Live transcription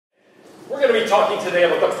going to be talking today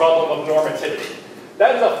about the problem of normativity.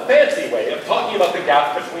 That is a fancy way of talking about the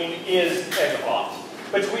gap between is and ought,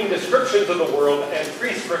 between descriptions of the world and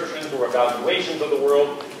prescriptions or evaluations of the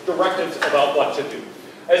world, directives about what to do.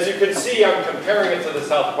 As you can see, I'm comparing it to the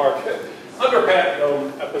South Park Underpants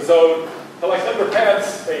Gnome episode. Collect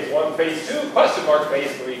Underpants, phase 1, phase 2, question mark,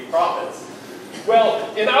 phase 3, profits.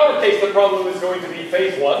 Well, in our case, the problem is going to be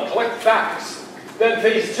phase 1, collect facts. Then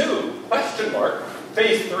phase 2, question mark.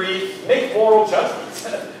 Phase 3, make moral judgments.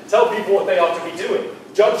 Tell people what they ought to be doing.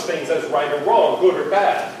 Judge things as right or wrong, good or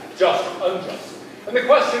bad, just or unjust. And the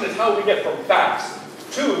question is how we get from facts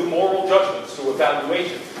to moral judgments, to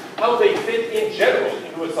evaluations, how they fit in general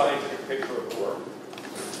into a scientific picture of the world.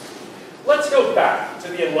 Let's go back to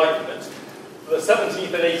the Enlightenment, the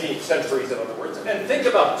 17th and 18th centuries, in other words, and think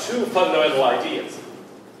about two fundamental ideas.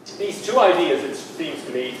 These two ideas, it seems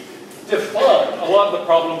to me, define a lot of the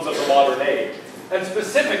problems of the modern age, and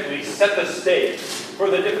specifically set the stage for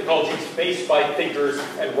the difficulties faced by thinkers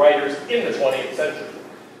and writers in the 20th century.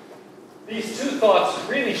 These two thoughts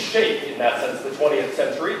really shaped, in that sense, the 20th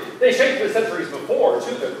century. They shaped the centuries before,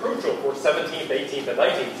 too. They're crucial for 17th, 18th, and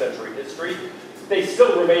 19th century history. They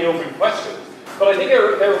still remain open questions. But I think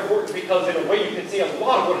they're important because, in a way, you can see a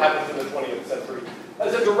lot of what happens in the 20th century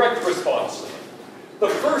as a direct response to them. The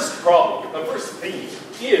first problem, the first theme,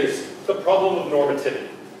 is the problem of normativity.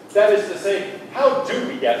 That is to say, how do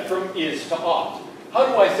we get from is to ought? How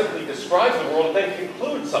do I simply describe the world and then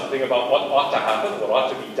conclude something about what ought to happen, what ought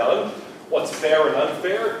to be done, what's fair and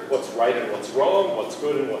unfair, what's right and what's wrong, what's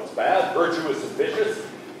good and what's bad, virtuous and vicious?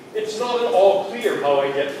 It's not at all clear how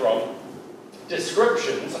I get from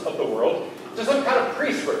descriptions of the world to some kind of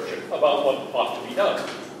prescription about what ought to be done.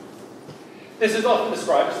 This is often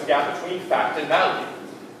described as the gap between fact and value.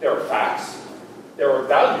 There are facts. There are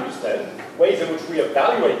values, then, ways in which we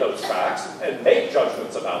evaluate those facts and make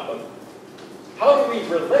judgments about them. How do we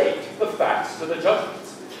relate the facts to the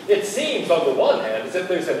judgments? It seems, on the one hand, as if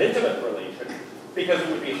there's an intimate relation, because it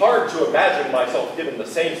would be hard to imagine myself given the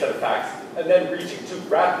same set of facts and then reaching two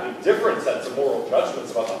radically different sets of moral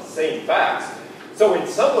judgments about the same facts. So in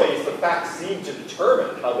some ways, the facts seem to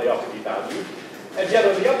determine how they ought to be valued, and yet,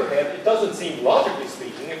 on the other hand, it doesn't seem, logically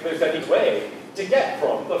speaking, if there's any way to get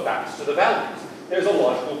from the facts to the values. There's a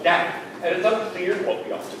logical gap, and it's unclear what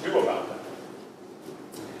we ought to do about that.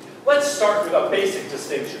 Let's start with a basic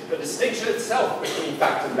distinction, the distinction itself between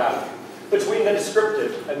fact and value, between the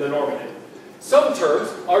descriptive and the normative. Some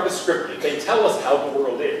terms are descriptive. They tell us how the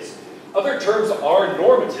world is. Other terms are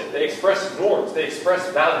normative. They express norms. They express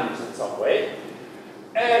values in some way.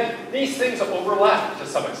 And these things overlap to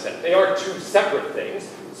some extent. They are two separate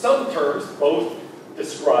things. Some terms both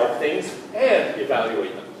describe things and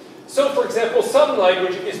evaluate them. So, for example, some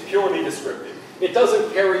language is purely descriptive. It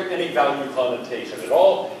doesn't carry any value connotation at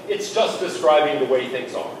all. It's just describing the way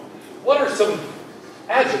things are. What are some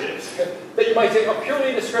adjectives that you might say are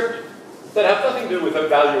purely descriptive, that have nothing to do with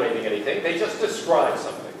evaluating anything? They just describe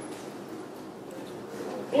something.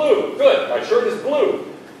 Blue. Good. My shirt is blue.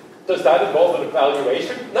 Does that involve an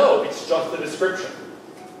evaluation? No, it's just a description.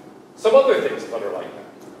 Some other things that are like that.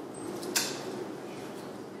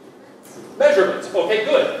 Measurements. Okay,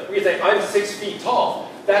 good. We can say, I'm 6 feet tall.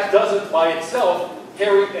 That doesn't, by itself,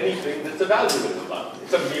 carry anything that's evaluative about it.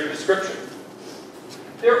 It's a mere description.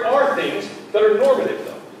 There are things that are normative,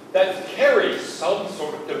 though, that carry some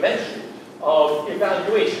sort of dimension of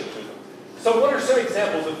evaluation to them. So what are some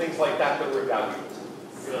examples of things like that that are evaluated?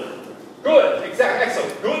 Good. Good, exactly,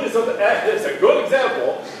 excellent. Good is a good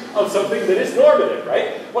example of something that is normative,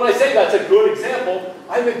 right? When I say that's a good example,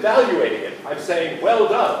 I'm evaluating it. I'm saying, well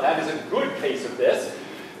done, that is a good case of this.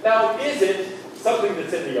 Now, is it something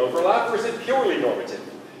that's in the overlap, or is it purely normative?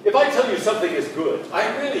 If I tell you something is good,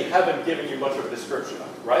 I really haven't given you much of a description of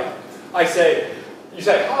it, right? I say, you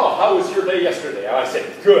say, oh, how was your day yesterday? And I say,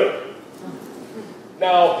 good.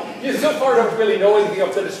 Now, you so far don't really know anything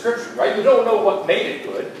of the description, right? You don't know what made it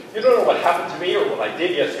good. You don't know what happened to me or what I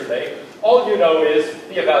did yesterday. All you know is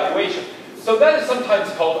the evaluation. So that is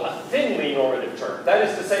sometimes called a thinly normative term. That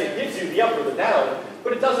is to say, it gives you the up or the down,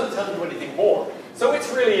 but it doesn't tell you anything more. So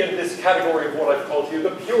it's really in this category of what I've called here the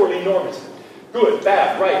purely normative. Good,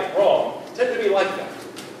 bad, right, wrong, tend to be like that.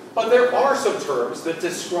 But there are some terms that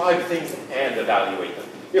describe things and evaluate them.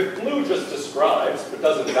 If blue just describes but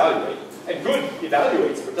doesn't evaluate, and good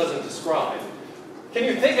evaluates but doesn't describe, can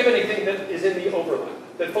you think of anything that is in the overlap,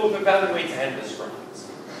 that both evaluates and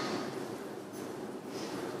describes?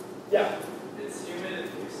 Yeah? It's humid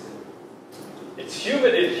in Houston. It's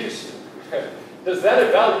humid in Houston. Does that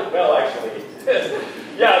evaluate? Well, actually,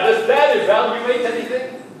 yeah, does that evaluate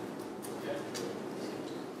anything?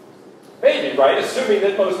 Maybe, right? Assuming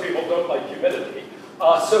that most people don't like humidity.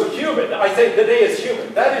 So human, I say the day is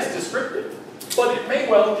human. That is descriptive. But it may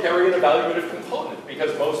well carry an evaluative component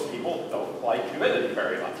because most people don't like humidity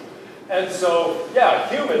very much. And so, yeah,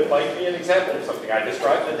 human might be an example of something. I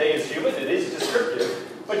described the day as human. It is descriptive.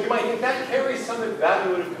 But you might think that carries some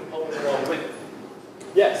evaluative component along with it.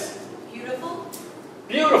 Yes? Beautiful?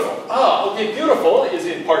 Beautiful. Okay, beautiful is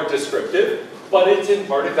in part descriptive, but it's in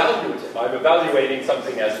part evaluative. I'm evaluating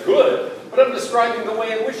something as good, but I'm describing the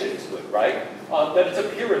way in which it is good, right? That its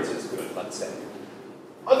appearance is good, let's say.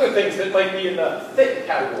 Other things that might be in the thick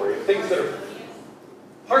category, of things that are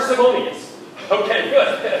parsimonious. Okay,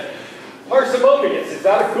 good. Parsimonious, is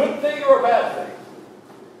that a good thing or a bad thing?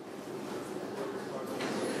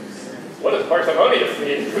 What does parsimonious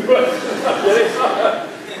mean?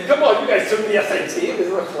 Come on, you guys took the SAT. This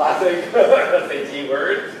is a classic SAT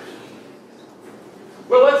word.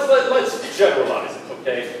 Well, let's generalize it,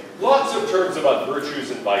 okay? Lots of terms about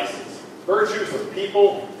virtues and vices. Virtues of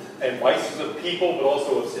people and vices of people, but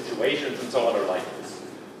also of situations and so on are like this.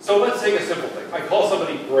 So let's take a simple thing. I call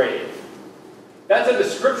somebody brave. That's a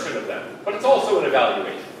description of them, but it's also an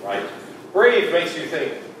evaluation, right? Brave makes you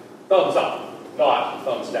think thumbs up, not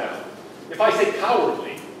thumbs down. If I say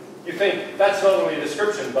cowardly, you think that's not only a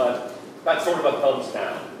description, but that's sort of a thumbs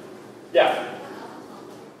down. Yeah.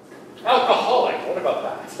 Alcoholic, what about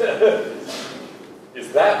that?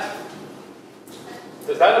 Does that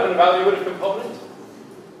have an evaluative component?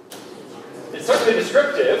 It's certainly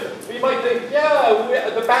descriptive, but you might think, yeah,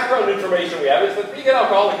 the background information we have is that being an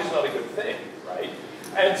alcoholic is not a good thing, right?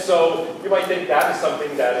 And so you might think that is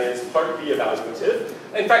something that is partly evaluative.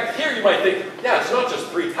 In fact, here you might think, yeah, it's not just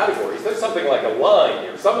three categories. There's something like a line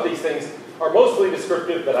here. Some of these things are mostly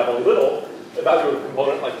descriptive that have a little evaluative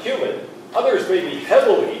component like human. Others may be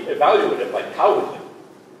heavily evaluative like cowardly.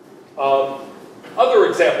 Other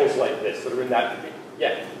examples like this that are in that debate.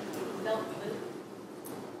 Yeah? Felt blue.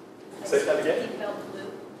 Say that again? Felt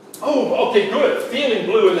blue. Oh, okay, good. Feeling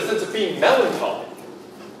blue in the sense of being melancholy.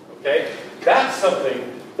 Okay? That's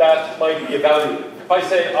something that might be evaluative. If I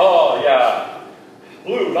say, oh, yeah,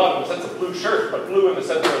 blue, not in the sense of blue shirt, but blue in the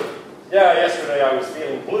sense of, yeah, yesterday I was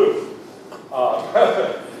feeling blue.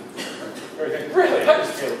 You think, really? I was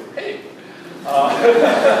feeling pink.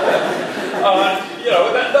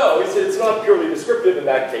 No, it's not purely descriptive in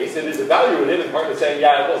that case. It is evaluative in part of saying,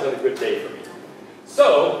 yeah, it wasn't a good day for me.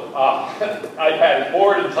 So, iPad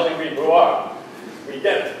bored and telling me blue arm. We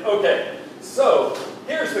get it. Okay. So,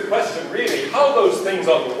 here's the question really, how those things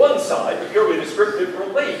on the one side, the purely descriptive,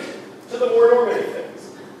 relate to the more normative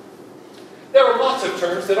things. There are lots of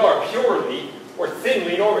terms that are purely or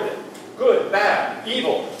thinly normative. Good, bad,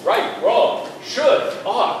 evil, right, wrong, should,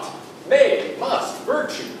 ought, may, must,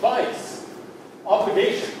 virtue, vice,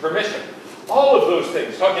 obligation, permission. All of those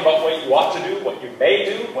things, talking about what you ought to do, what you may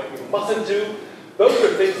do, what you mustn't do, those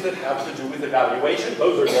are things that have to do with evaluation.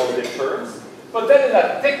 Those are normative terms. But then in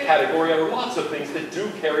that thick category are lots of things that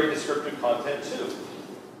do carry descriptive content too.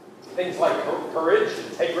 Things like courage,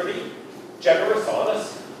 integrity, generous,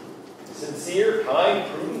 honest, sincere, kind,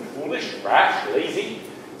 prudent, foolish, rash, lazy.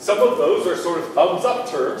 Some of those are sort of thumbs up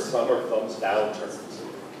terms, some are thumbs down terms.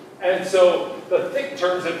 And so the thick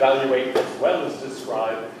terms evaluate as well as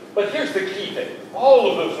describe. But here's the key thing.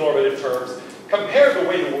 All of those normative terms compare the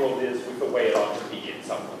way the world is with the way it ought to be in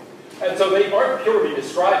some way. And so they aren't purely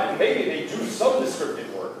describing. Maybe they do some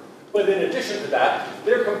descriptive work. But in addition to that,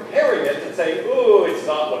 they're comparing it and saying, oh, it's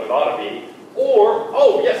not what it ought to be. Or,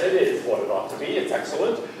 oh, yes, it is what it ought to be. It's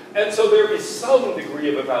excellent. And so there is some degree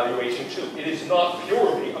of evaluation too. It is not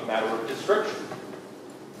purely a matter of description.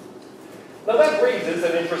 Now that raises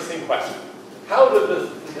an interesting question. How do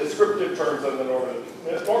the descriptive terms and the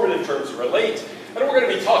normative terms relate? And we're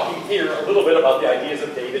going to be talking here a little bit about the ideas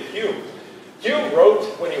of David Hume. Hume wrote,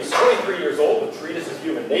 when he was 23 years old, a treatise of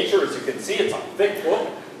human nature. As you can see, it's a thick book.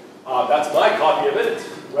 That's my copy of it. It's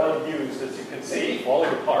well used, as you can see,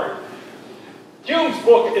 falling apart. Hume's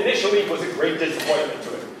book initially was a great disappointment to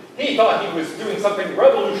him. He thought he was doing something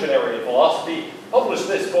revolutionary in philosophy, published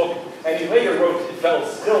this book, and he later wrote, it fell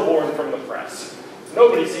stillborn from the press.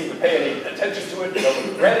 Nobody seemed to pay any attention to it,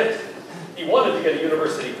 nobody read it. He wanted to get a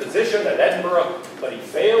university position at Edinburgh, but he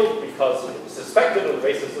failed because it was suspected on the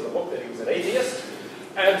basis of the book that he was an atheist.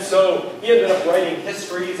 And so he ended up writing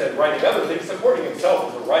histories and writing other things, supporting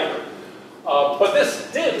himself as a writer. But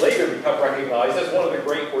this did later become recognized as one of the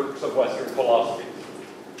great works of Western philosophy.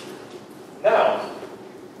 Now,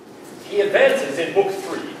 he advances in Book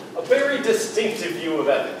 3 a very distinctive view of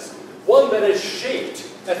ethics, one that has shaped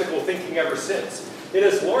ethical thinking ever since. It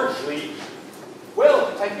has largely, well,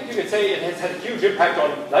 I think you could say it has had a huge impact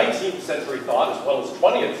on 19th century thought as well as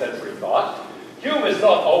 20th century thought, Hume has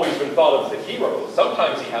not always been thought of as the hero.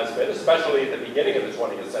 Sometimes he has been, especially at the beginning of the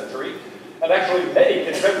 20th century. And actually, many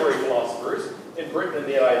contemporary philosophers in Britain and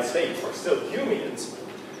the United States are still Humeans.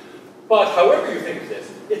 But however you think of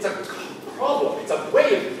this, it's a problem, it's a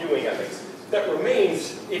way of viewing ethics that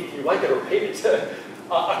remains, if you like it or hate it,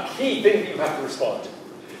 a key thing that you have to respond to.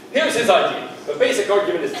 Here's his idea. The basic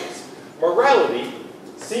argument is this. Morality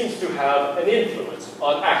seems to have an influence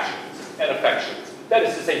on actions and affections. That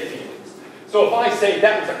is to say, feelings. So if I say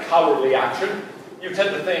that was a cowardly action, you tend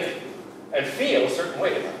to think and feel a certain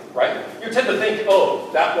way about it, right? You tend to think, oh,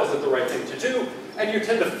 that wasn't the right thing to do, and you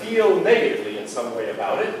tend to feel negatively in some way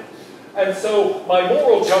about it. And so my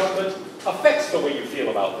moral judgment affects the way you feel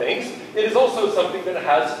about things. It is also something that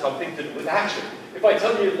has something to do with action. If I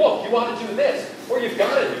tell you, look, you want to do this, or you've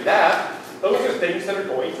got to do that, those are things that are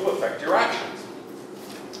going to affect your actions.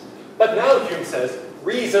 But now Hume says,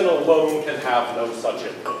 reason alone can have no such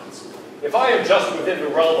influence. If I am just within the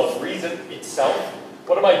realm of reason itself,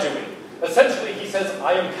 what am I doing? Essentially, he says,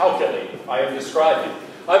 I am calculating, I am describing.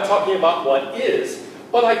 I'm talking about what is,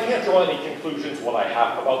 but I can't draw any conclusions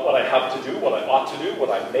about what I have to do, what I ought to do,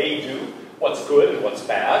 what I may do, what's good and what's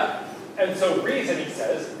bad. And so reason, he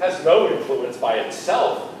says, has no influence by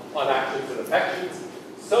itself on actions and affections.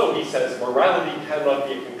 So, he says, morality cannot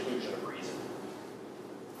be a conclusion of reason.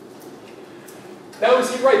 Now,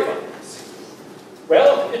 is he right about this?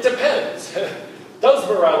 Well, it depends. Does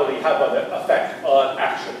morality have an effect on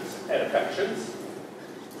actions and affections?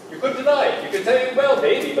 You could deny it. You could say, well,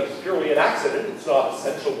 maybe, but it's purely an accident. It's not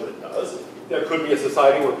essential that it does. There could be a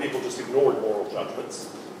society where people just ignored moral judgments.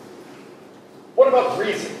 What about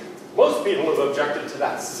reason? Most people have objected to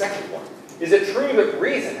that second one. Is it true that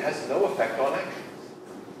reason has no effect on actions?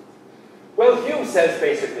 Well, Hume says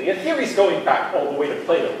basically, and here he's going back all the way to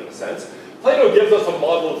Plato in a sense. Plato gives us a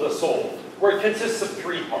model of the soul, where it consists of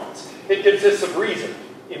three parts. It consists of reason,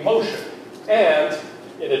 emotion, and,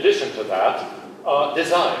 in addition to that,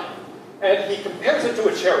 desire. And he compares it to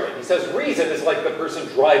a chariot. He says reason is like the person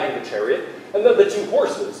driving the chariot, and then the two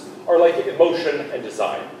horses are like emotion and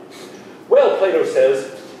desire. Well, Plato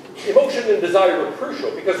says, emotion and desire are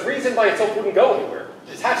crucial because reason by itself wouldn't go anywhere.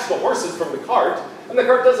 Detach the horses from the cart, and the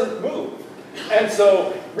cart doesn't move. And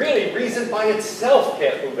so, really, reason by itself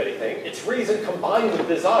can't move anything. It's reason combined with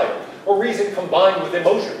desire, or reason combined with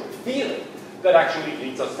emotion, with feeling, that actually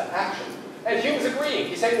leads us to action. And Hume's agreeing.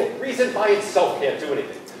 He's saying, well, reason by itself can't do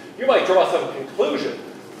anything. You might draw some conclusion,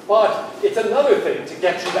 but it's another thing to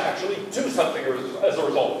get you to actually do something as a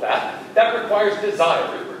result of that. That requires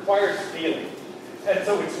desire. It requires feeling. And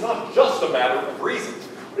so it's not just a matter of reason.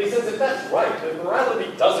 But he says if that's right, then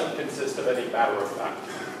morality doesn't consist of any matter of fact.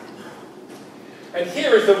 And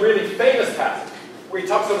here is the really famous passage where he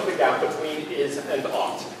talks about the gap between is and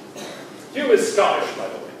ought. Hume is Scottish, by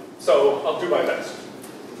the way, so I'll do my best.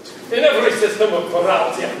 In every system of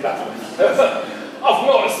morality and government, I've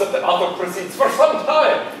noticed that the author proceeds for some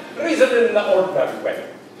time, reasoning in the ordinary way,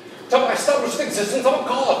 to establish the existence of a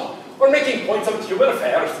God, or making points of human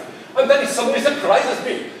affairs, and then he suddenly surprises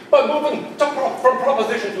me by moving from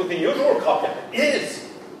propositions with the usual caveat, is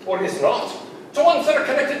or is not, to ones that are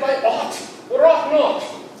connected by ought or ought not.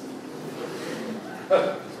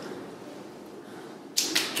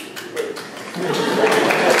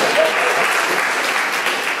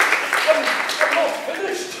 I'm not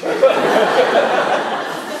finished.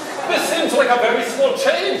 This seems like a very small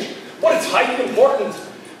change, but it's highly important,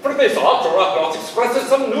 for this ought or ought not expresses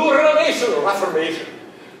some new revelation or affirmation.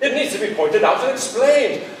 It needs to be pointed out and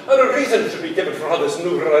explained, and a reason should be given for how this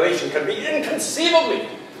new relation can be inconceivably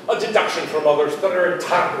a deduction from others that are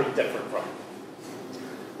entirely different from it.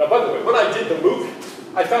 Now, by the way, when I did the movie,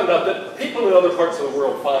 I found out that people in other parts of the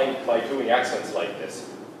world find my doing accents like this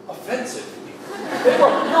offensive.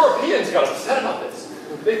 Europeans got upset about this.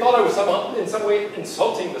 They thought I was in some way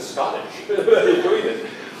insulting the Scottish doing this.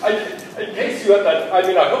 In case you have that, I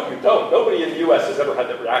mean, I hope you don't. Nobody in the US has ever had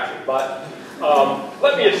that reaction, but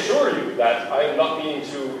let me assure you that I am not meaning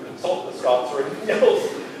to insult the Scots or anything else.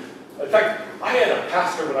 In fact, I had a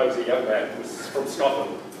pastor when I was a young man who was from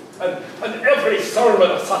Scotland, and every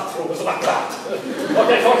sermon I sat through was like that.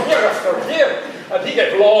 Okay, so here after here, and he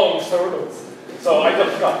gave long sermons. So I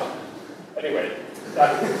just got, anyway,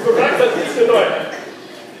 that's at least annoying.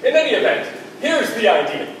 In any event, here's the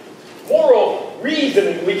idea. Moral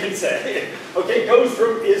reasoning, we could say, okay, goes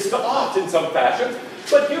from is to ought in some fashion,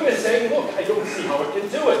 but Hume is saying, look, I don't see how it can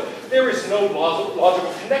do it. There is no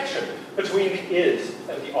logical connection between the is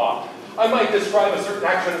and the ought. I might describe a certain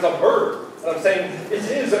action as a murder, and I'm saying it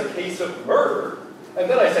is a case of murder, and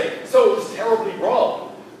then I say, so it's terribly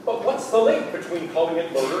wrong. But what's the link between calling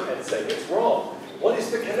it murder and saying it's wrong? What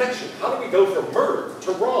is the connection? How do we go from murder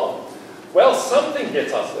to wrong? Well, something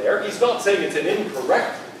gets us there. He's not saying it's an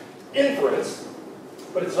incorrect inference,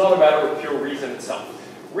 but it's not a matter of pure reason itself.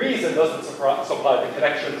 Reason doesn't supply the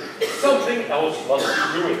connection. Something else must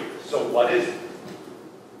be doing. So what is it?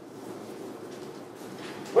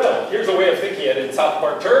 Well, here's a way of thinking it in South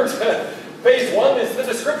Park terms. Phase 1 is the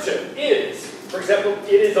description. Is. For example,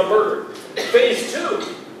 it is a murder. Phase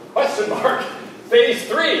 2, question mark. Phase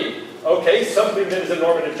 3, okay, something that is a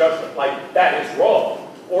normative judgment, like that is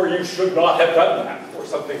wrong, or you should not have done that, or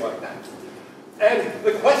something like that. And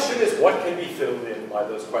the question is, what can be filled in by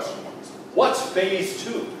those question marks? What's phase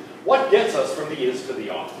 2? What gets us from the is to the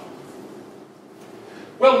ought?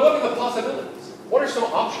 Well, what are the possibilities? What are some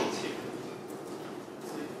options here?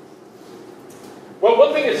 Well,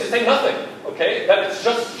 one thing is to say nothing, okay? That it's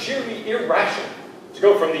just sheerly irrational to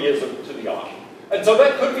go from the is to the ought. And so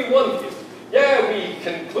that could be one view. Yeah, we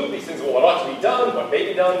conclude these things, well, what ought to be done, what may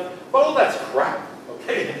be done, but all that's crap,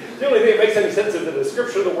 okay? The only thing that makes any sense is the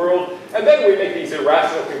description of the world, and then we make these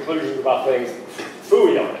irrational conclusions about things,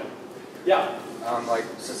 phooey on it. Yeah? Like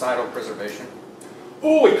societal preservation.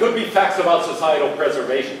 Ooh, it could be facts about societal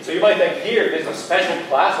preservation. So you might think here, there's a special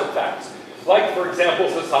class of facts. Like, for example,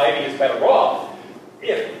 society is better off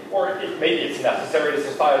if maybe it's necessary to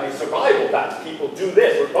society's survival that people do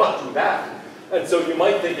this or not do that. And so you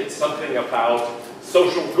might think it's something about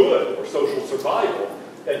social good or social survival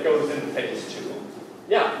that goes into phase 2.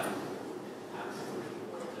 Yeah?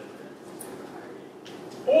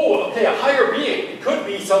 Oh, okay, a higher being. It could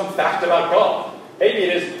be some fact about God. Maybe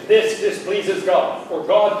it is this displeases God, or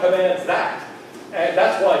God commands that. And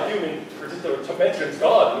that's why Hume in particular mentions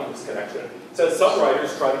God in this connection. It says some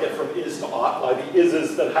writers try to get from is to ought by the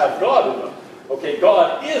ises that have God in them. Okay,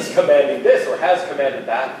 God is commanding this or has commanded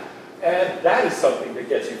that, and that is something that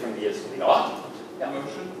gets you from the is to the ought. Yeah.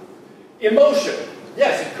 Emotion? Emotion.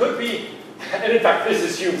 Yes, it could be, and in fact this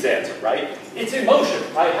is Hume's answer, right? It's emotion.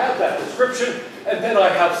 I have that description, and then I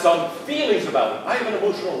have some feelings about it. I have an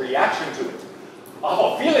emotional reaction to it.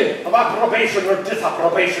 A feeling of approbation or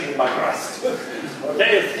disapprobation in my breast.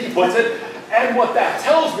 Okay, as he puts it. And what that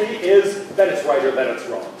tells me is that it's right or that it's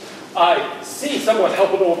wrong. I see someone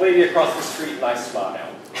help an old lady across the street and I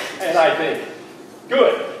smile. And I think,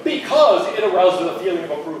 good, because it arouses a feeling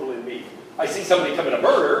of approval in me. I see somebody commit a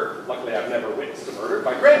murder. Luckily, I've never witnessed a murder.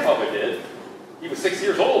 My grandfather did. He was 6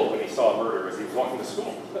 years old when he saw a murder as he was walking to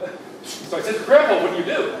school. So I said, Grandpa, what do you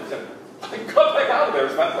do? He said, I got back out of there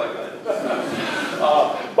as fast as I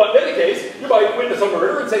could. But in any case, you might witness a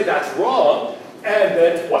murder and say that's wrong, and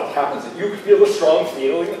then what happens? You feel a strong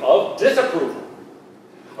feeling of disapproval.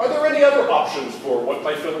 Are there any other options for what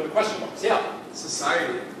might fill in the question marks? Yeah?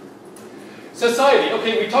 Society. Society.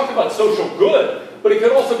 Okay, we talked about social good, but it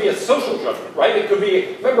could also be a social judgment, right? It could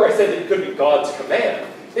be, remember I said it could be God's command.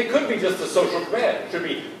 It could be just a social command. It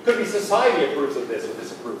could be society approves of this or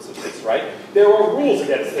disapproves of this, right? There are rules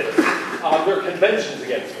against this. There are conventions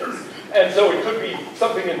against this. And so it could be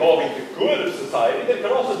something involving the good of society that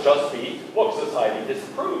could also just be what society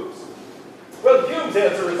disapproves. Well, Hume's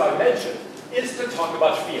answer, as I mentioned, is to talk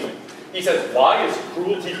about feeling. He says, why is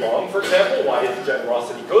cruelty wrong, for example? Why is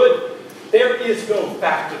generosity good? There is no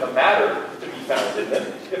fact of the matter to be found in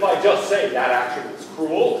them. If I just say that action was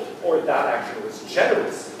cruel or that action was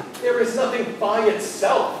generous, there is nothing by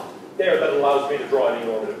itself there that allows me to draw any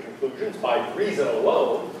normative conclusions by reason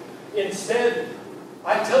alone. Instead,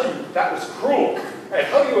 I tell you that was cruel. And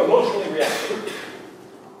how do you emotionally react to it?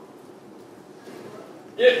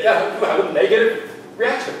 You have a negative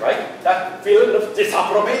reaction, right? That feeling of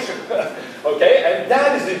disapprobation. Okay? And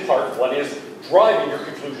that is in part what is driving your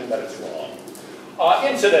conclusion that it's wrong.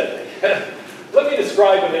 Incidentally, let me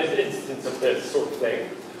describe an instance of this sort of thing.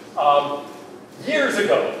 Years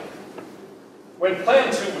ago, when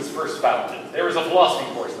Plan 2 was first founded, there was a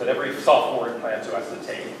philosophy course that every sophomore in Plan 2 has to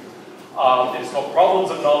take. It is called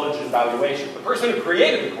Problems of Knowledge and Evaluation. The person who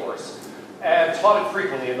created the course and taught it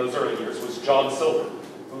frequently in those early years was John Silver,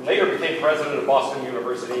 who later became president of Boston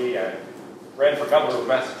University and ran for governor of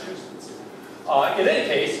Massachusetts. In any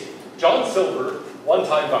case, John Silver one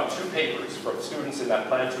time got 2 papers from students in that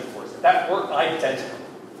Plan 2 course that were identical.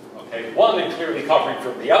 Okay, one had clearly copied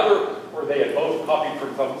from the other, or they had both copied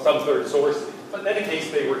from some third source, but in any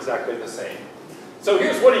case, they were exactly the same. So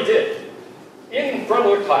here's what he did. In front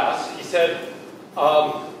of the class, he said,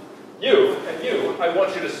 you, I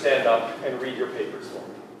want you to stand up and read your papers for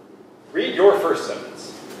me. Read your first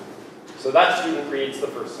sentence. So that student reads the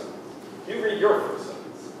first sentence. You read your first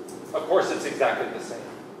sentence. Of course, it's exactly the same.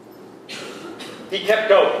 He kept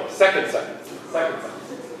going. Second sentence. Second sentence.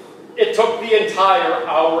 It took the entire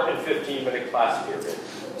hour and 15-minute class period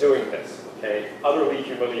doing this. Okay, utterly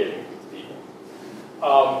humiliating people.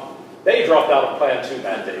 They dropped out of Plan 2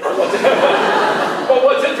 that day. But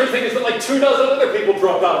what's interesting is that like 24 other people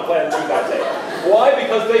dropped out of Plan 2 that day. Why?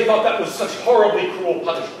 Because they thought that was such horribly cruel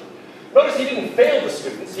punishment. Notice he didn't fail the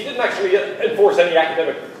students. He didn't actually enforce any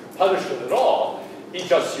academic punishment at all. He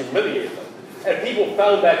just humiliated them. And people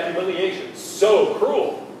found that humiliation so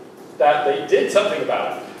cruel that they did something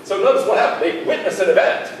about it. So notice what happened. They witness an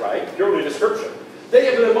event, right? Purely description. They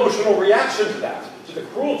have an emotional reaction to that, to the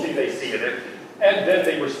cruelty they see in it, and then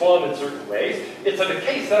they respond in certain ways. It's a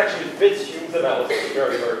case that actually fits Hume's analysis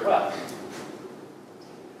very, very well.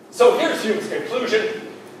 So here's Hume's conclusion.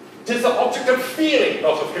 "'Tis the object of feeling,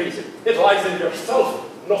 not of reason. It lies in yourself,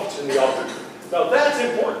 not in the object." Now that's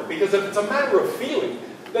important, because if it's a matter of feeling,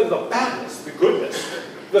 then the badness, the goodness,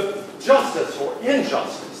 the justice or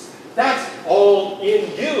injustice, that's all in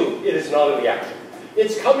you. It is not in the action.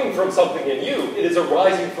 It's coming from something in you. It is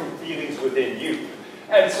arising from feelings within you.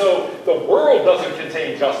 And so the world doesn't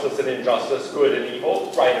contain justice and injustice, good and evil,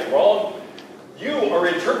 right and wrong. You are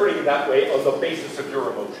interpreting that way on the basis of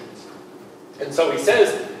your emotions. And so he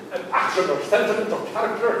says, an action or sentiment or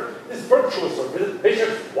character is virtuous or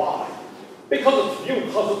vicious. Why? Because its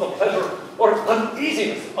view causes the pleasure or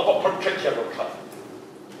uneasiness of a particular kind.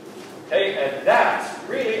 Okay, and that's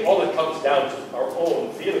really all it comes down to, our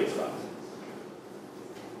own feelings about it.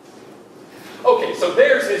 Okay, so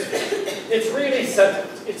there's his feeling. It's really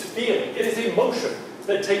sentiment, it's feeling, it is emotion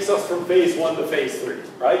that takes us from phase 1 to phase 3,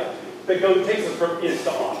 right? That takes us from is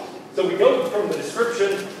to ought. So we go from the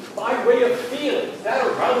description by way of feelings. That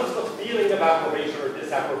arouses the feeling of approbation or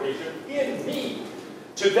disapprobation in me,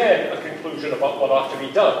 to then a conclusion about what ought to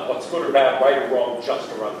be done, what's good or bad, right or wrong,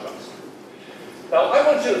 just or unjust. Now, I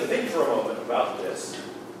want you to think for a moment about this.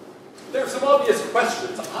 There are some obvious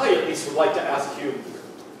questions I at least would like to ask you.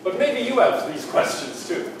 But maybe you have these questions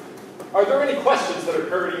too. Are there any questions that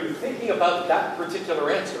occur to you thinking about that particular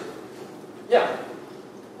answer? Yeah?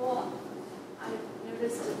 Well, I've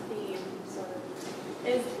noticed a theme, sort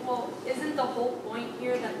of. Isn't the whole point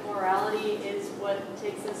here that morality is what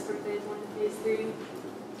takes us from phase 1 to phase 3?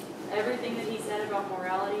 Everything that he said about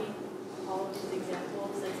morality, all of his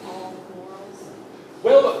examples, it's all morals.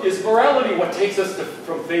 Well, is morality what takes us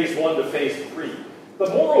from phase 1 to phase 3? The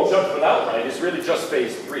moral judgment outline is really just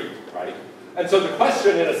phase 3, right? And so the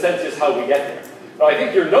question, in a sense, is how we get there. Now, I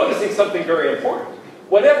think you're noticing something very important.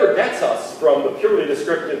 Whatever gets us from the purely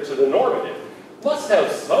descriptive to the normative must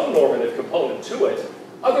have some normative component to it.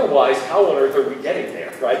 Otherwise, how on earth are we getting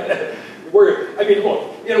there, right? Look,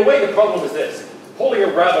 in a way, the problem is this. Pulling a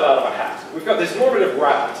rabbit out of a hat. We've got this normative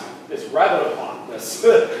rabbit, this rabbit of oddness,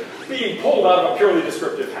 being pulled out of a purely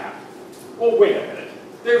descriptive hat. Well, wait a minute.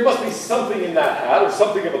 There must be something in that hat, or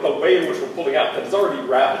something about the way in which we're pulling out that is already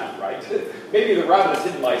rabbity, right? Maybe the rabbit is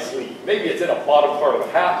hidden in my sleeve. Maybe it's in a bottom part of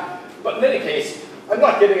the hat. But in any case, I'm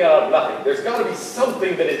not getting it out of nothing. There's got to be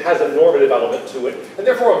something that it has a normative element to it, and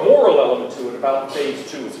therefore a moral element to it about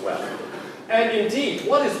phase 2 as well. And indeed,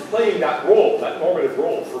 what is playing that role, that normative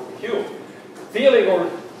role for Hume? Feeling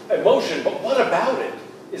or emotion, but what about it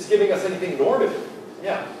is giving us anything normative?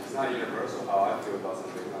 Yeah? It's not universal. How I feel about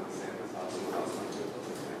something is not the same as how someone else might feel about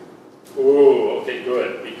something. Ooh, okay,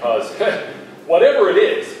 good, because whatever it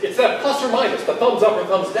is, it's that plus or minus, the thumbs up or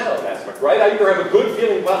thumbs down aspect, right? I either have a good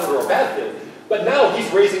feeling about it or a bad feeling. But now he's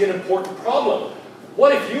raising an important problem.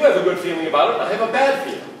 What if you have a good feeling about it and I have a bad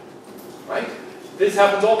feeling, right? This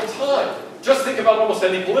happens all the time. Just think about almost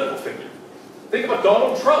any political figure. Think about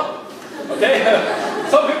Donald Trump, okay?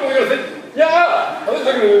 Some people are going to think, yeah, others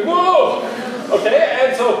are going to think, whoa, okay?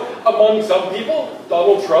 And so among some people,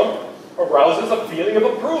 Donald Trump arouses a feeling of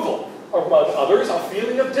approval. Among others, a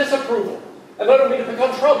feeling of disapproval. And I don't mean to pick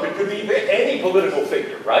on Trump. It could be any political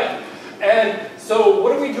figure, right? And so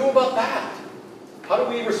what do we do about that? How do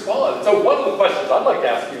we respond? So one of the questions I'd like to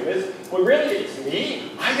ask you is, well, really, it's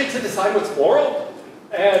me? I get to decide what's moral?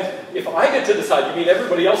 And if I get to decide, you mean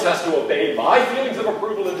everybody else has to obey my feelings of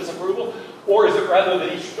approval and disapproval? Or is it rather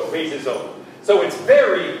that each obeys his own? So it's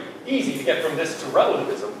very easy to get from this to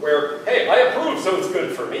relativism, where, hey, I approve, so it's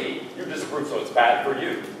good for me. You disapprove, so it's bad for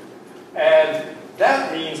you. And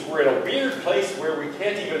that means we're in a weird place where we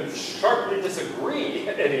can't even sharply disagree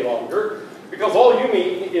any longer, because all you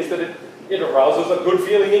mean is that it arouses a good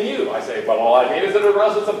feeling in you. I say, well, all I mean is that it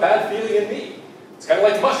arouses a bad feeling in me. It's kind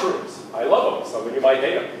of like mushrooms. I love them. Some of you might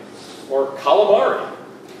hate them. Or calamari.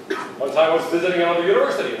 One time I was visiting another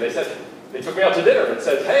university, and they took me out to dinner and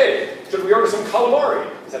said, hey, should we order some calamari?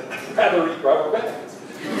 I said, I'd rather eat rubber bands.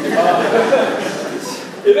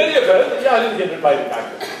 In any event, yeah, I didn't get invited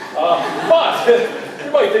back there. But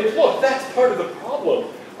you might think, look, that's part of the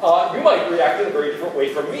problem you might react in a very different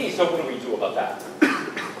way from me, so what do we do about that?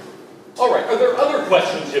 All right, are there other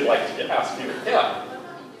questions you'd like to get asked here? Yeah.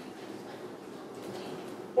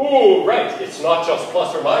 Ooh, right, it's not just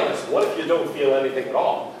plus or minus. What if you don't feel anything at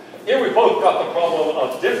all? Here we both got the problem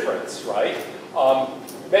of difference, right?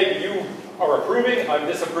 Maybe you are approving, I'm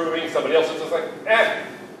disapproving, somebody else is just like, eh.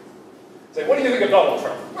 Say, what do you think of Donald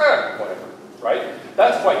Trump? Eh, whatever, right?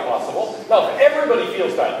 That's quite possible. Now, if everybody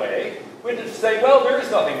feels that way, we'd just say, well, there is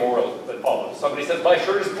nothing moral that follows. Somebody says, my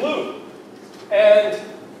shirt is blue. And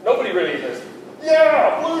nobody really says,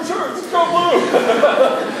 yeah, blue shirts, go blue.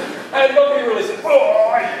 And nobody really says,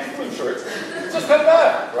 oh, I hate blue shirts. It's just kind of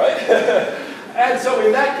that, right? And so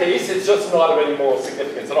in that case, it's just not of any moral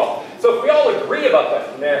significance at all. So if we all agree about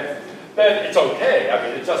that, then it's okay. I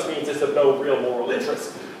mean, it just means it's of no real moral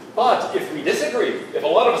interest. But if we disagree, if a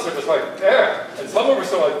lot of us are just like, eh, and some of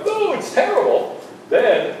us are like, no, it's terrible,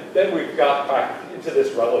 then we've got back into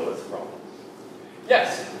this relevance problem.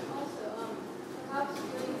 Yes? Also, perhaps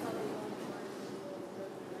doing something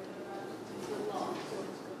the law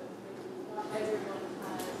towards good. Not everyone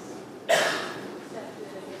has accepted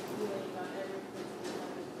a feeling about everything.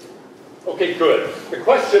 Okay, good. The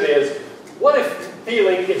question is, what if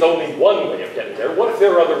feeling is only one way of getting there? What if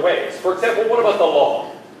there are other ways? For example, what about the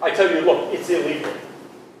law? I tell you, look, it's illegal.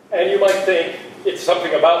 And you might think it's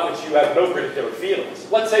something about which you have no particular feelings.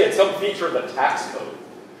 Let's say it's some feature of the tax code.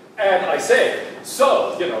 And I say,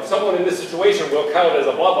 so, someone in this situation will count as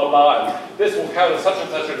a blah, blah, blah, and this will count as such and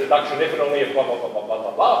such a deduction if and only if blah, blah, blah, blah, blah,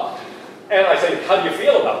 blah, blah. And I say, how do you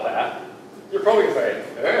feel about that? You're probably going to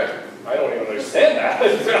say, I don't even understand that. I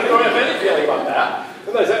don't have any feeling about that.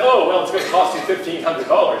 And then I say, oh, well, it's going to cost you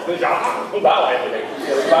 $1,500. Then now I have any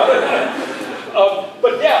feeling about it.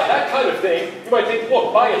 But yeah, that kind of thing, you might think,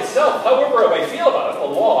 look, by itself, however I may feel about it, a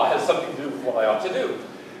law has something to do with what I ought to do.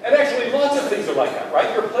 And actually, lots of things are like that,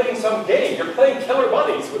 right? You're playing some game. You're playing killer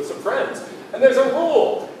bunnies with some friends. And there's a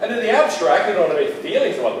rule. And in the abstract, you don't have any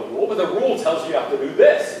feelings about the rule, but the rule tells you have to do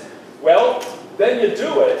this. Well, then you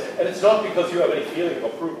do it, and it's not because you have any feeling of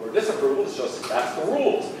approval or disapproval, it's just that's the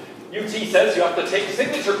rules. UT says you have to take a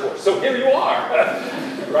signature course, so here you are,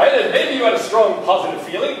 right? And maybe you had a strong positive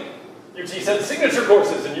feeling. UT said signature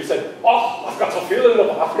courses, and you said, oh, I've got a feeling of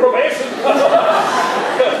approbation.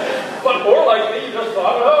 But more likely, you just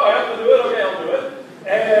thought, oh, I have to do it, okay, I'll do it.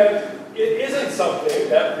 And it isn't something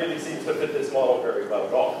that really seems to fit this model very well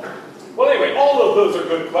at all. Well, anyway, all of those are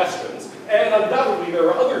good questions, and undoubtedly there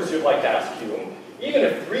are others you'd like to ask Hume. Even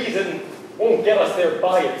if reason won't get us there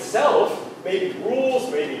by itself, maybe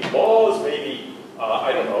rules, maybe laws, maybe,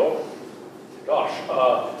 I don't know,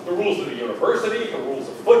 the rules of the university, the rules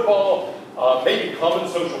of football, maybe common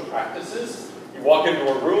social practices. You walk into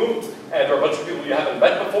a room, and there are a bunch of people you haven't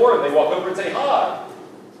met before, and they walk over and say, hi.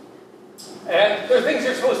 And there are things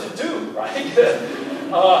you're supposed to do, right?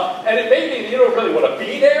 And it may be that you don't really want to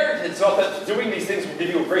be there. It's not that doing these things will give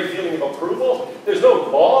you a great feeling of approval. There's no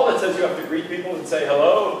law that says you have to greet people and say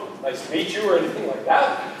hello, nice to meet you, or anything like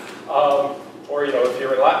that. Or, if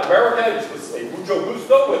you're in Latin America, you're supposed to say mucho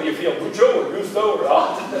gusto, whether you feel mucho or gusto or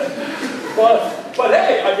not. but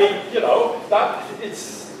hey, I mean,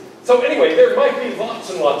 it's... So anyway, there might be lots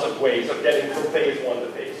and lots of ways of getting from phase 1 to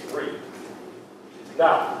phase 3.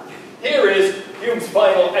 Now, here is Hume's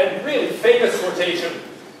final and really famous quotation.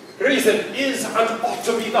 Reason is and ought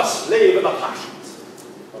to be the slave of the passions.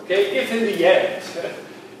 Okay, if in the end,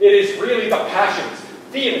 it is really the passions,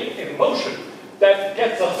 feeling, emotion, that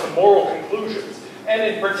gets us to moral conclusions, and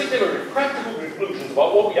in particular to practical conclusions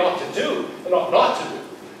about what we ought to do and ought not to do,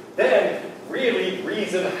 then really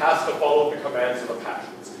reason has to follow the commands of the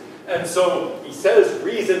passions. And so he says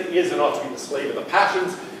reason is and ought to be the slave of the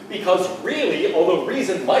passions, because really, although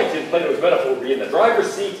reason might, in Plato's metaphor, be in the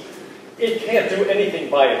driver's seat, it can't do anything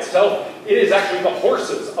by itself. It is actually the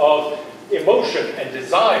horses of emotion and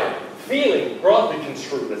desire, feeling broadly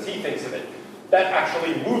construed as he thinks of it, that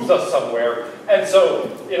actually moves us somewhere. And so,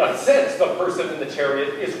 in a sense, the person in the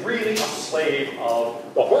chariot is really a slave of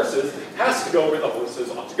the horses, has to go where the horses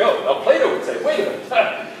ought to go. Now, Plato would say, wait a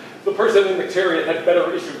minute, the person in the chariot had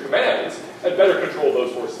better issue commands and better control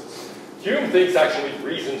those horses. Hume thinks actually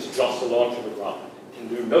reason's just along for the ride, can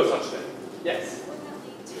do no such thing. Yes? Wouldn't that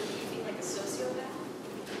lead to you being like a sociopath?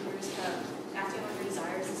 You're just acting on your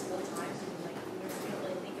desires this whole time, and you don't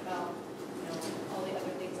really think about all the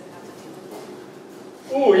other things that have to do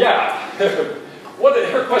with it. Ooh, yeah.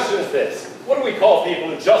 Her question is this. What do we call people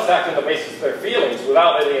who just act on the basis of their feelings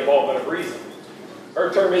without any involvement of reason?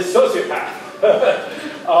 Her term is sociopath.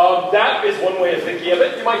 That is one way of thinking of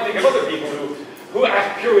it. You might think of other people who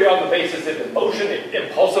act purely on the basis of emotion,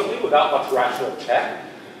 impulsively, without much rational check.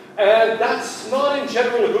 And that's not in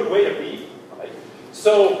general a good way to be, right?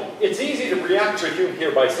 So it's easy to react to Hume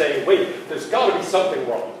here by saying, wait, there's got to be something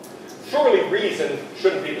wrong. Surely reason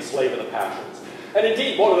shouldn't be the slave of the passions. And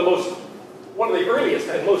indeed, one of the earliest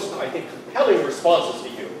and most, I think, compelling responses to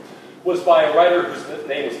Hume was by a writer whose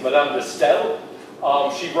name was Madame de Staël.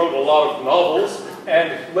 She wrote a lot of novels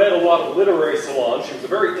and led a lot of literary salons. She was a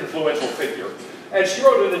very influential figure. And she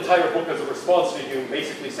wrote an entire book as a response to Hume,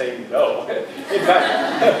 basically saying no. In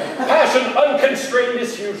fact, passion unconstrained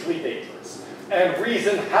is hugely dangerous, and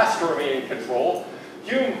reason has to remain in control.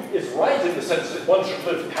 Hume is right in the sense that one should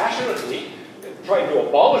live passionately. Trying to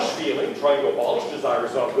abolish feeling, trying to abolish desire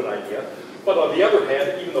is not a good idea. But on the other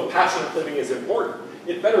hand, even though passionate living is important,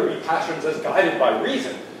 it better be passions as guided by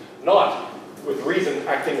reason, not with reason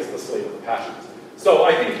acting as the slave of the passions. So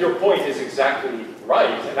I think your point is exactly right,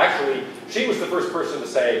 and actually, she was the first person to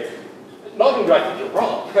say, not only do I think you're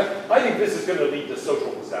wrong, I think this is going to lead to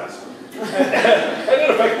social disaster. And in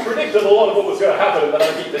effect, predicted a lot of what was going to happen in the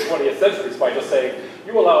 19th and 20th centuries by just saying,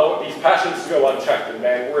 you allow these passions to go unchecked, and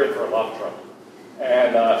man, we're in for a lot of trouble.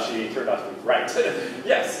 And she turned out to be right.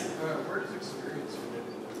 Yes? Where does experience fit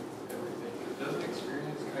into everything? Doesn't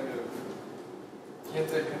experience can't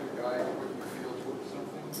that kind of guide what you feel towards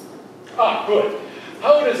something? Ah, good.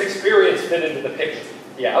 How does experience fit into the picture?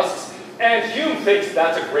 He asks. And Hume thinks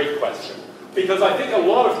that's a great question, because I think a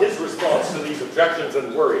lot of his response to these objections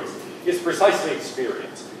and worries is precisely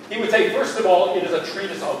experience. He would say, first of all, it is a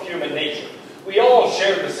treatise of human nature. We all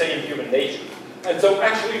share the same human nature. And so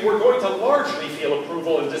actually we're going to largely feel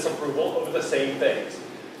approval and disapproval over the same things.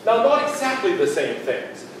 Now, not exactly the same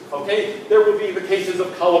things, okay? There will be the cases of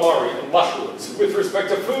calamari and mushrooms with respect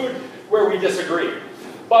to food where we disagree.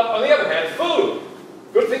 But on the other hand, food,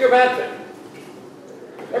 good thing or bad thing?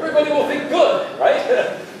 Everybody will think good, right?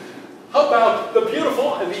 How about the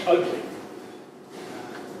beautiful and the ugly?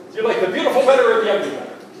 Do you like the beautiful better or the ugly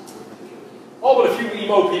better? All but a few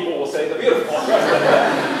emo people will say the beautiful.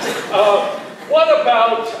 What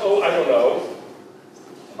about, oh, I don't know.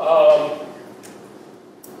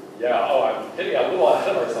 I'm getting a little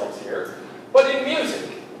ahead of ourselves here. But in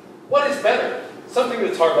music, what is better? Something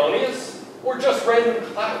that's harmonious or just random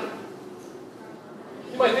cloud?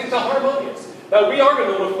 You might think the harmonious. Now, we are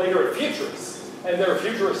going to look later at futurists, and there are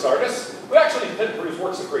futurist artists who actually produce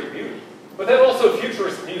works of great beauty, but then also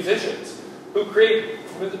futurist musicians who create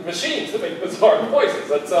machines that make bizarre noises.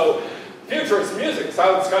 And so, futurist music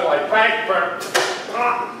sounds kind of like bang, bang,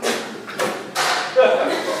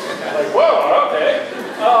 like, whoa, okay.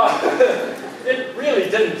 It really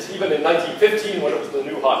didn't, even in 1915, when it was the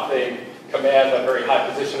new hot thing, command a very high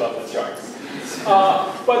position on the charts.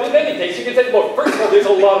 But in any case, you can say, look, first of all, there's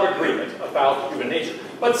a lot of agreement about human nature.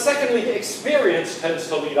 But secondly, experience tends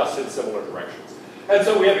to lead us in similar directions. And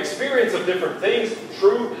so we have experience of different things,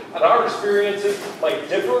 true, and our experiences might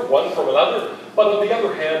differ one from another. But on the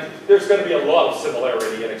other hand, there's going to be a lot of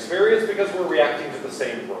similarity in experience because we're reacting to the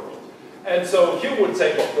same world. And so Hume would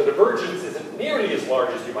say, look, the divergence isn't nearly as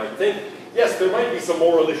large as you might think. Yes, there might be some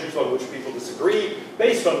moral issues on which people disagree,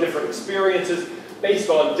 based on different experiences, based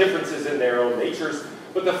on differences in their own natures.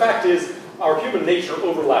 But the fact is, our human nature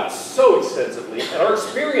overlaps so extensively, and our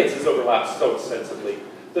experiences overlap so extensively,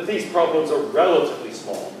 that these problems are relatively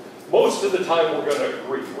small. Most of the time we're going to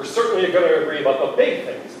agree. We're certainly going to agree about the big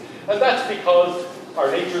things. And that's because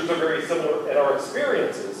our natures are very similar, and our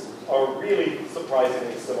experiences are really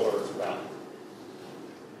surprisingly similar as well.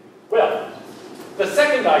 Well, the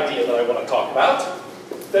second idea that I want to talk about,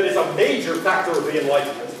 that is a major factor of the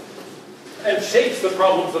Enlightenment, and shapes the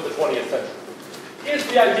problems of the 20th century, is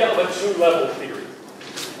the idea of a two-level theory.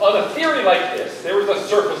 On a theory like this, there is a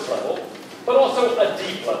surface level, but also a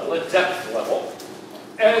deep level, a depth level.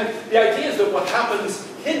 And the idea is that what happens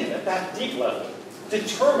hidden at that deep level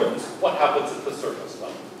determines what happens at the surface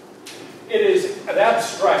level. It is an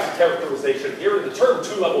abstract characterization here, and the term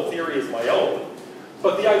two-level theory is my own.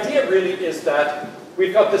 But the idea really is that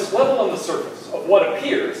we've got this level on the surface of what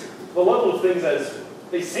appears, the level of things as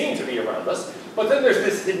they seem to be around us, but then there's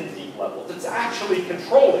this hidden deep level that's actually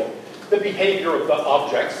controlling the behavior of the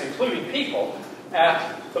objects, including people,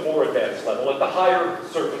 at the more advanced level, at the higher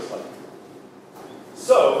surface level.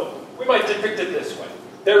 So, we might depict it this way.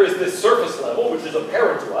 There is this surface level, which is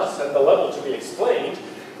apparent to us, and the level to be explained,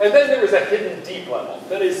 and then there is a hidden deep level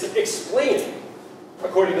that is explaining,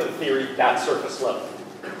 according to the theory, that surface level.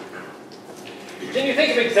 Can you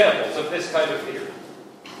think of examples of this kind of theory?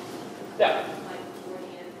 Yeah.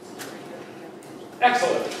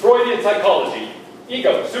 Excellent. Freudian psychology.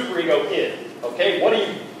 Ego, superego, id. Okay, what do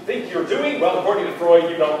you think you're doing? Well, according to Freud,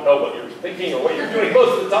 you don't know what you're thinking or what you're doing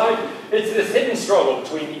most of the time. It's this hidden struggle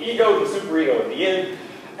between the ego, the superego, and the id.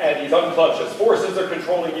 and these unconscious forces are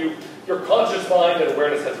controlling you. Your conscious mind and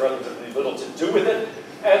awareness has relatively little to do with it.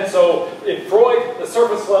 And so in Freud, the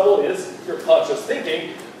surface level is your conscious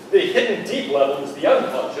thinking. The hidden deep level is the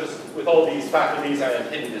unconscious, with all these faculties and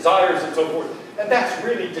hidden desires and so forth. And that's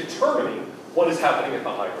really determining what is happening at the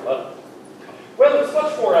higher level. Well, it's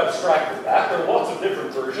much more abstract than that. There are lots of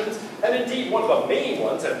different versions. And indeed, one of the main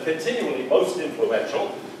ones, and continually most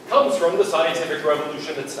influential, comes from the scientific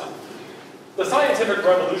revolution itself. The scientific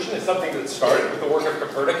revolution is something that started with the work of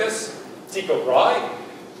Copernicus, Tycho Brahe,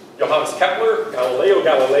 Johannes Kepler, Galileo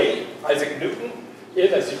Galilei, Isaac Newton,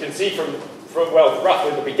 as you can see from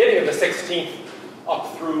roughly the beginning of the 16th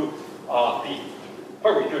up through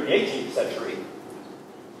partway through the 18th century.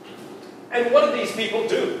 And what did these people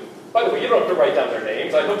do? By the way, you don't have to write down their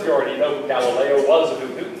names. I hope you already know who Galileo was and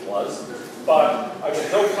who Newton was. But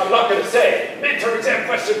I'm not going to say, midterm exam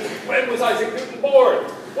question, when was Isaac Newton born?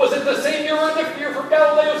 Was it the same year or different year from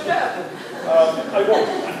Galileo's death? I won't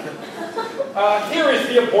do that. Here is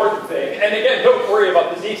the important thing. And again, don't worry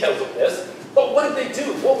about the details of this. But what did they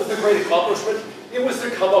do? What was the great accomplishment? It was to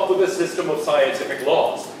come up with a system of scientific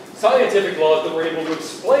laws. Scientific laws that were able to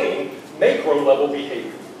explain macro-level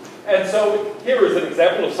behavior. And so here is an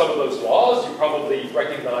example of some of those laws. You probably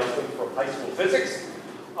recognize them from high school physics.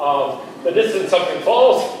 The distance something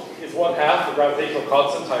falls is 1/2 the gravitational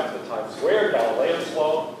constant times the time squared, Galileo's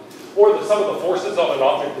law. Or the sum of the forces of an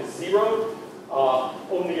object is 0,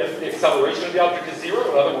 only if the acceleration of the object is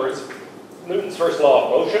 0. In other words, Newton's first law of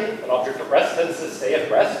motion, an object at rest tends to stay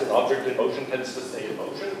at rest, an object in motion tends to stay in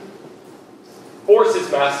motion. Force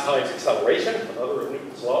is mass times acceleration, another of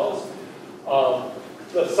Newton's laws.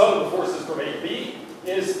 The sum of the forces from A to B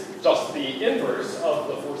is just the inverse of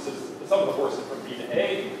the sum of the forces from B to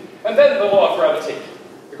A. And then the law of gravitation.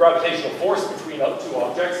 The gravitational force between two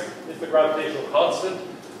objects is the gravitational constant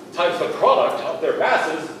times the product of their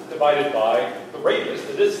masses divided by the radius,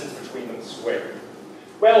 the distance between them squared.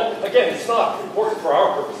 Well, again, it's not important for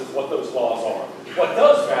our purposes what those laws are. What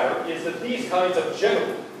does matter is that these kinds of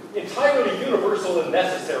general, entirely universal and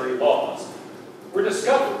necessary laws were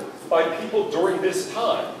discovered by people during this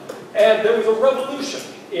time. And there was a revolution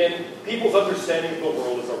in people's understanding of the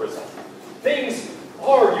world as a result. Things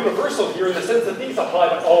are universal here in the sense that these apply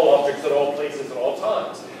to all objects at all places at all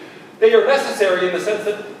times. They are necessary in the sense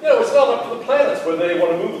that, it's not up to the planets whether they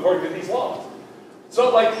want to move according to these laws. It's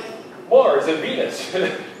not like Mars and Venus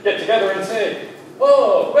get together and say,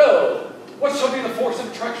 oh, well, what shall be the force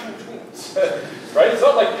of attraction between us? Right? It's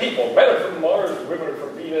not like people, men are from Mars, women are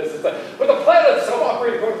from Venus. But the planets don't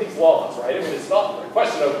operate according to these laws, right? I mean, it's not a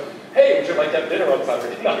question of, hey, would you like to have dinner on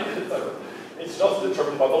Saturday night, etc. It's just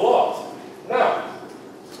determined by the laws. Now,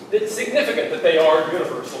 it's significant that they are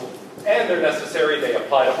universal, and they're necessary. They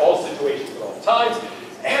apply to all situations at all times,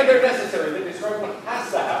 and they're necessary. They describe what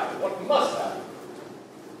has to happen, what must happen.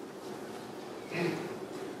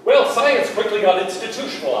 Well, science quickly got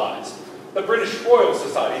institutionalized. The British Royal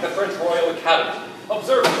Society, the French Royal Academy,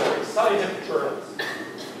 observatories, scientific journals.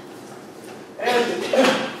 And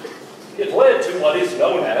it led to what is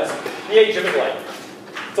known as the Age of Enlightenment.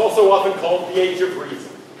 It's also often called the Age of Reason.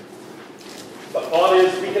 The thought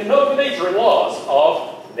is we can know the nature and laws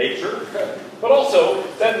of nature, but also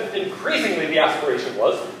then increasingly the aspiration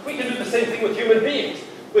was we can do the same thing with human beings,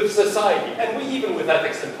 with society, and even with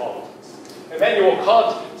ethics and politics. Immanuel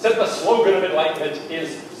Kant said the slogan of Enlightenment is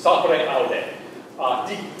sapere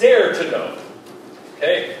aude, dare to know.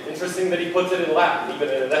 Okay? Interesting that he puts it in Latin, even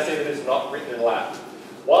in an essay that is not written in Latin.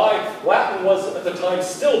 Why? Latin was at the time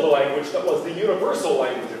still the language that was the universal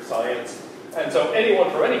language of science, and so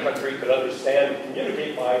anyone from any country could understand and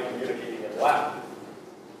communicate by communicating in Latin.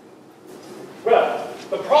 Well,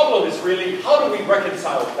 the problem is really how do we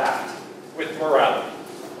reconcile that with morality?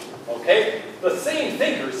 Okay? The same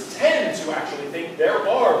thinkers tend to actually think there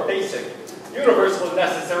are basic, universal and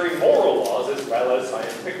necessary moral laws as well as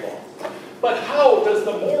scientific laws. But how does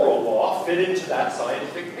the moral law fit into that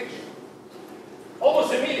scientific picture?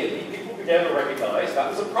 Almost immediately, people began to recognize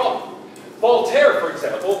that was a problem. Voltaire, for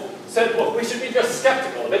example, said, look, we should be just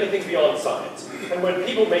skeptical of anything beyond science. And when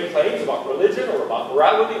people make claims about religion or about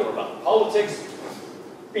morality or about politics,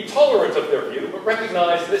 be tolerant of their view, but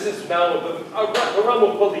recognize this is now the realm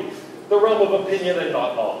of belief, the realm of opinion and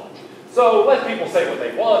not knowledge. So let people say what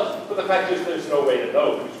they want, but the fact is there's no way to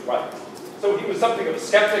know who's right. So he was something of a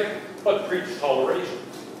skeptic, but preached toleration.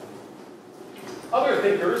 Other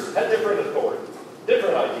thinkers had different authorities,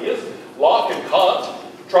 different ideas. Locke and Kant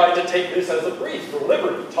tried to take this as a brief for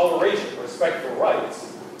liberty, toleration, respect for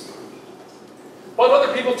rights. But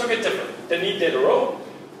other people took it different. Denis Diderot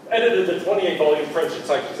edited the 28-volume French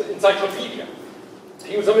encyclopedia.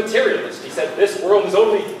 He was a materialist. He said this world is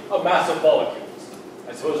only a mass of molecules.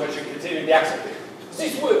 I suppose I should continue the accent here.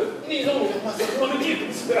 This world is only a mass of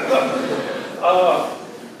molecules.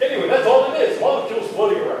 Anyway, that's all it is, molecules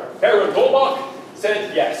floating around. Baron Goldbach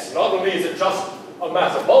said yes, not only is it just a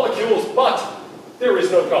mass of molecules, but there is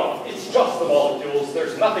no God. It's just the molecules,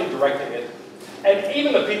 there's nothing directing it. And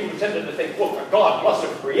even the people who tended to think, look, God must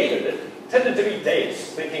have created it, tended to be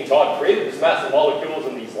deists, thinking God created this mass of molecules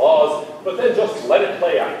and these laws, but then just let it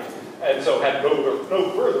play out, and so had no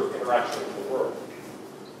further interaction with the world.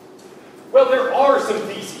 Well, there are some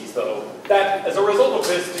theses, though, that as a result of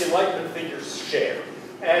this, the Enlightenment figures share.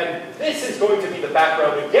 And this is going to be the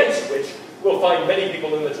background against which we'll find many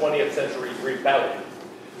people in the 20th century rebelling.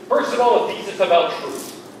 First of all, a thesis about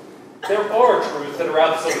truth. There are truths that are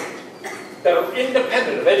absolute, that are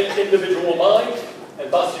independent of any individual mind,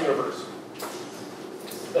 and thus universal.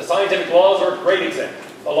 The scientific laws are a great example.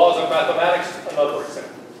 The laws of mathematics, another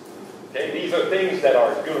example. Okay, these are things that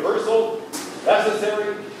are universal,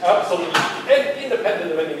 necessary, absolute, and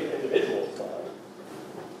independent of any individual's mind.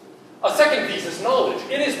 A second thesis, knowledge.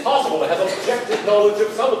 It is possible to have objective knowledge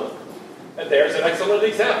of some of them. And there's an excellent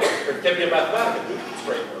example, Principia Mathematica, Newton's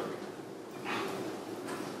great work.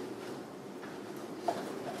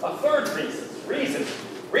 A third thesis, reason.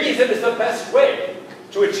 Reason is the best way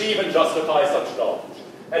to achieve and justify such knowledge.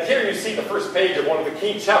 And here you see the first page of one of the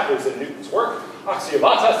key chapters in Newton's work,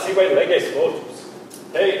 Axiomata sive leges motus.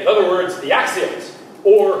 Okay? In other words, the axioms,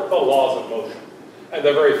 or the laws of motion. And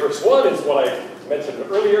the very first one is what I mentioned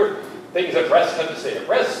earlier. Things at rest tend to stay at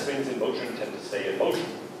rest, things in motion tend to stay in motion.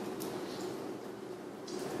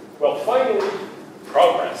 Well, finally,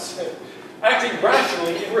 progress. Acting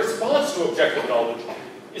rationally in response to objective knowledge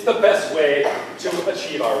is the best way to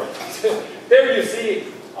achieve our ends. There you see,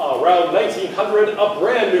 around 1900, a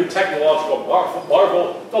brand new technological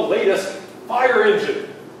marvel, the latest fire engine.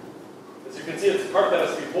 As you can see, it's a cart that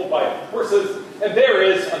has to be pulled by horses, and there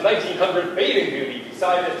is a 1900 bathing beauty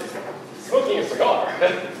beside it, smoking a cigar.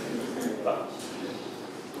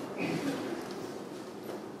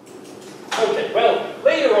 Okay, well,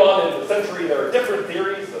 later on in the century, there are different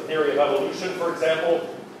theories, the theory of evolution, for example,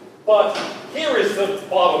 but here is the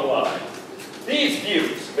bottom line. These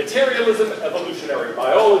views, materialism, evolutionary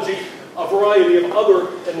biology, a variety of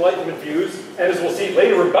other Enlightenment views, and as we'll see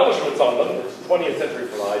later embellishments on them, as 20th century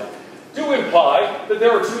provide, do imply that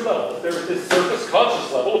there are two levels. There is this surface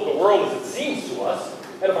conscious level of the world as it seems to us,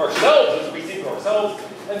 and of ourselves as we see to ourselves,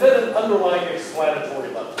 and then an underlying explanatory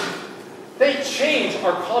level. They change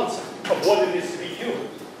our concept of what it is to be human.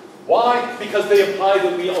 Why? Because they imply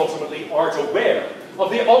that we ultimately aren't aware of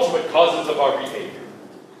the ultimate causes of our behavior.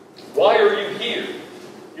 Why are you here?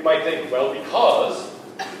 You might think, well, because,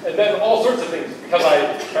 and then all sorts of things. Because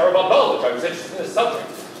I care about knowledge, I was interested in this subject.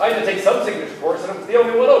 I had to take some signature course and I was the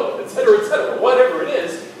only one open, etc., whatever it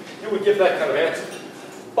is, you would give that kind of answer.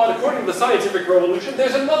 But according to the scientific revolution,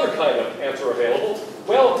 there's another kind of answer available.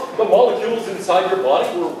 Well, the molecules inside your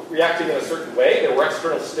body were reacting in a certain way. There were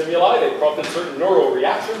external stimuli. They prompted certain neural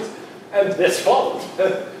reactions, and this followed.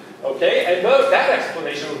 Okay, and that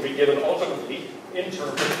explanation would be given ultimately in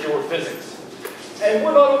terms of pure physics. And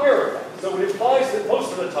we're not aware of that. So it implies that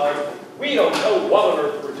most of the time, we don't know what on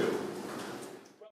earth we're